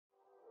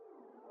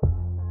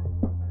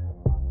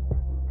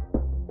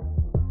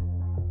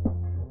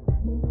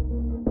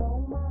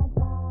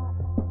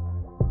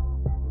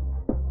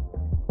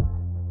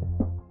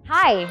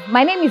Hi,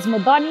 my name is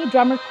Muthoni,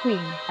 drummer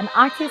queen, an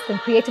artist and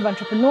creative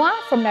entrepreneur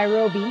from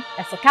Nairobi,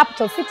 as the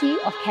capital city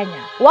of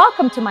Kenya.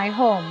 Welcome to my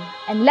home,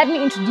 and let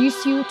me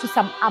introduce you to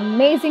some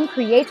amazing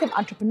creative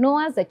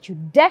entrepreneurs that you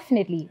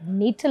definitely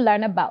need to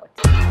learn about.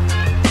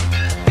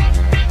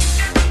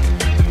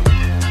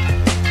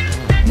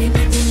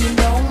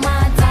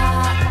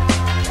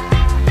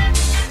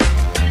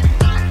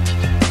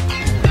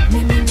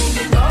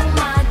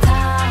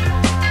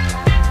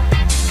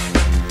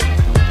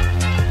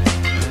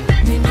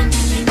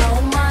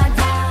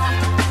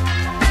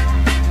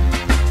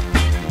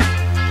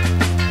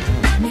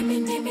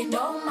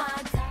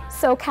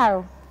 So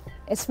Carol,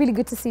 it's really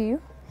good to see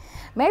you.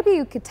 Maybe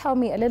you could tell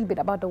me a little bit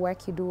about the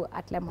work you do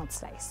at Lemon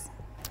Slice.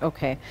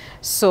 Okay,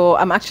 so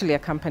I'm actually a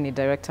company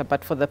director,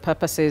 but for the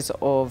purposes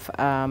of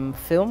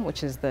film,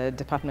 which is the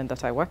department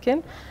that I work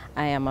in,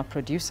 I am a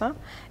producer.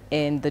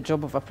 And the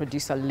job of a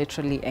producer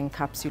literally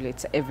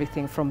encapsulates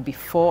everything from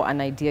before an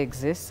idea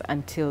exists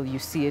until you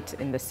see it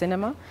in the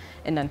cinema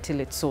and until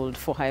it's sold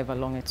for however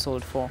long it's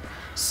sold for.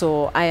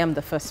 So I am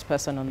the first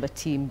person on the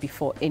team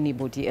before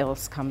anybody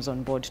else comes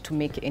on board to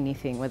make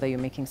anything, whether you're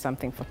making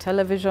something for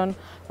television,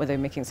 whether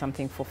you're making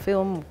something for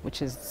film,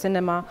 which is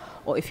cinema,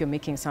 or if you're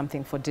making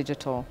something for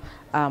digital.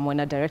 When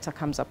a director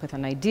comes up with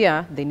an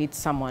idea, they need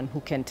someone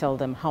who can tell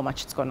them how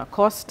much it's going to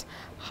cost,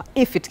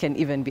 if it can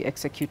even be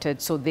executed.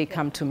 So they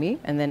come to me,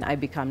 and then I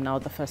become now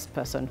the first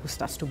person who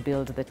starts to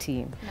build the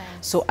team.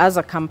 Nice. So as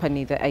a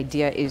company, the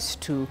idea is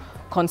to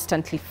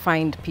constantly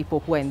find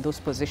people who are in those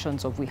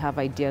positions of we have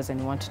ideas and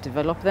we want to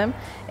develop them,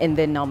 and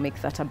then now make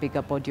that a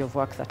bigger body of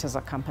work that as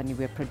a company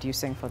we're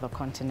producing for the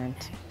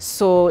continent.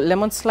 So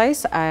Lemon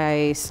Slice,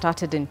 I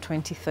started in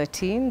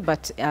 2013,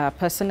 but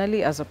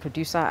personally as a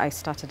producer, I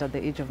started at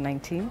the age of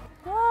 19.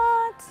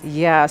 What?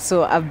 Yeah,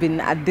 so I've been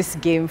at this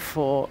game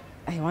for,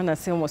 I want to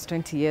say, almost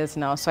 20 years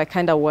now. So I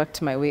kind of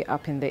worked my way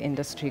up in the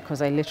industry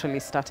because I literally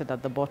started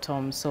at the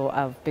bottom. So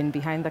I've been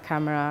behind the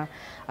camera,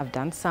 I've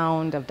done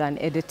sound, I've done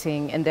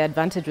editing. And the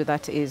advantage with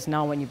that is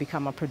now when you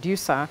become a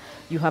producer,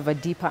 you have a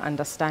deeper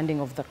understanding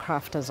of the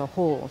craft as a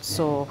whole.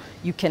 So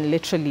you can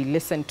literally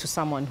listen to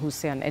someone who's,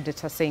 say, an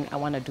editor saying, I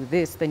want to do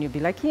this. Then you'll be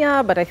like,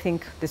 yeah, but I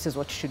think this is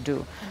what you should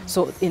do.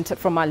 So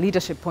from a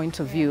leadership point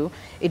of view,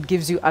 it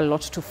gives you a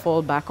lot to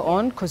fall back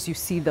on because you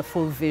see the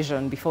full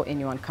vision before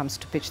anyone comes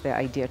to pitch their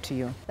idea to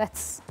you.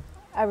 That's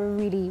a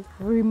really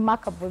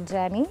remarkable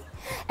journey.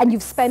 And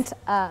you've spent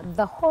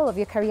the whole of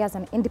your career as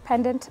an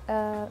independent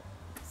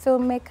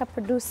filmmaker,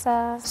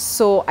 producer.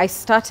 So I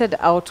started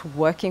out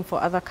working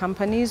for other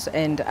companies,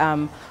 and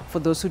for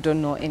those who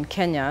don't know, in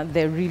Kenya,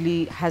 there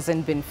really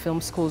hasn't been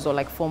film schools or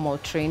like formal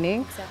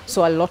training. Exactly.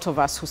 So a lot of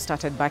us who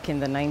started back in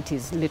the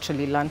 90s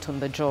literally learned on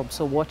the job,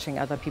 so watching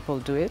other people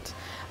do it.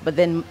 But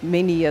then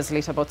many years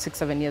later, about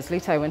 6-7 years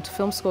later, I went to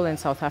film school in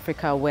South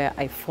Africa where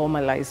I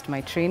formalized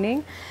my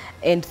training.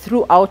 And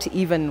throughout,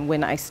 even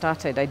when I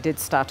started, I did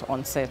start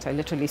on set. I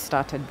literally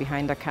started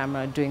behind the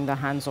camera doing the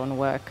hands-on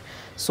work.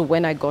 So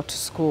when I got to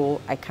school,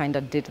 I kind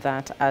of did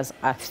that as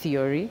a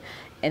theory.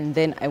 And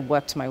then I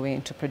worked my way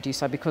into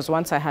producer because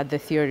once I had the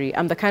theory,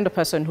 I'm the kind of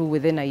person who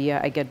within a year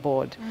I get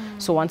bored.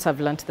 So once I've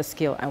learned the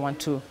skill, I want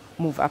to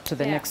move up to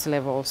the next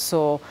level.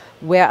 So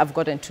where I've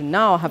gotten to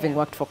now, having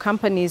worked for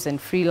companies and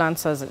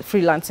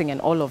freelancing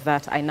and all of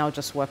that, I now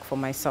just work for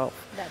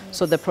myself.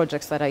 So the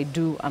projects that I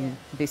do, I'm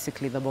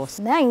basically the boss.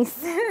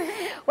 Nice.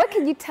 What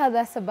can you tell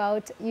us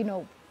about, you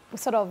know,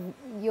 sort of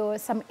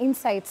some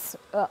insights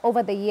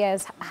over the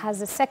years? Has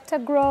the sector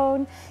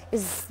grown?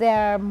 Is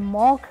there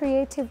more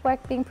creative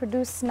work being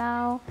produced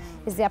now?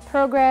 Is there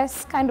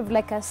progress? Kind of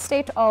like a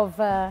state of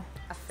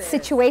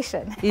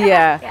situation.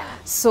 Yeah.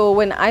 So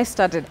when I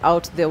started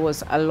out, there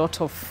was a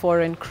lot of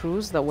foreign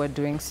crews that were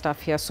doing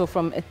stuff here. So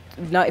from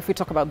now, if we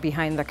talk about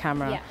behind the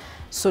camera,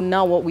 so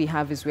now what we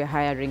have is we're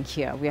hiring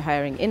here. We're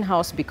hiring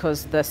in-house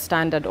because the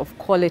standard of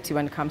quality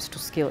when it comes to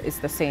skill is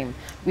the same.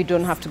 We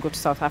don't have to go to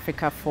South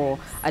Africa for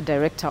a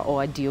director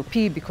or a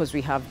DOP because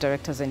we have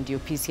directors and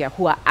DOPs here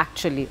who are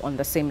actually on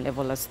the same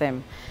level as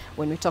them.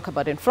 When we talk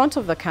about in front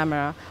of the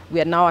camera, we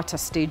are now at a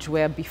stage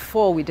where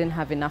before we didn't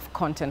have enough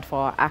content for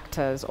our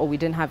actors, or we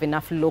didn't have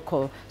enough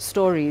local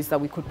stories that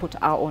we could put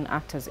our own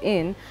actors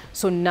in.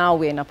 So now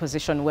we're in a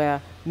position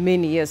where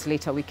many years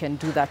later we can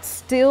do that.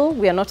 Still,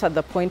 we are not at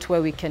the point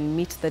where we can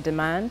meet the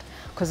demand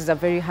because there's a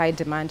very high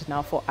demand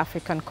now for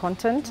African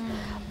content.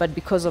 But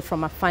because of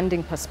from a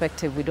funding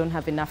perspective, we don't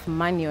have enough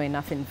money or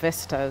enough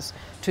investors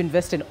to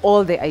invest in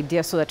all the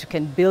ideas so that we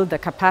can build the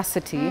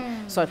capacity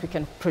so that we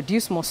can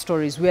produce more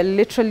stories. We are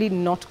literally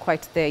not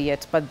quite there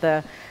yet, but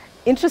the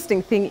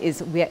interesting thing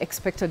is we are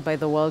expected by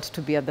the world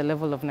to be at the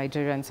level of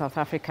Nigeria and South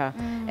Africa,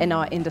 and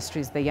our industry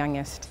is the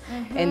youngest.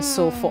 And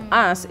so for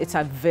us, it's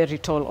a very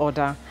tall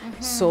order.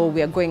 So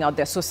we are going out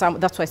there. So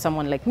that's why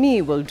someone like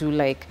me will do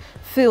like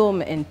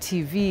film and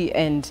TV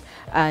and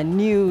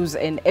news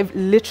and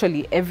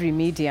literally every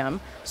medium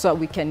so that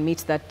we can meet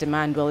that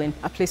demand. Well, in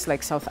a place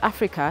like South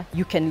Africa,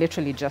 you can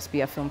literally just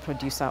be a film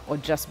producer or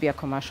just be a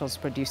commercials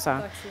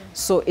producer.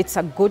 So it's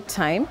a good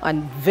time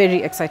and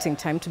very exciting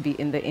time to be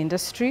in the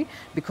industry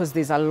because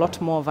because there's a lot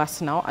more of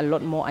us now, a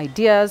lot more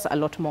ideas, a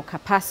lot more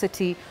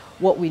capacity.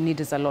 What we need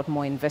is a lot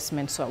more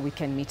investment so we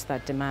can meet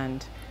that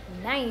demand.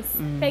 Nice.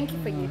 Thank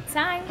you for your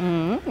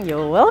time.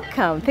 You're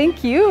welcome.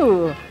 Thank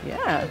you.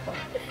 Yeah.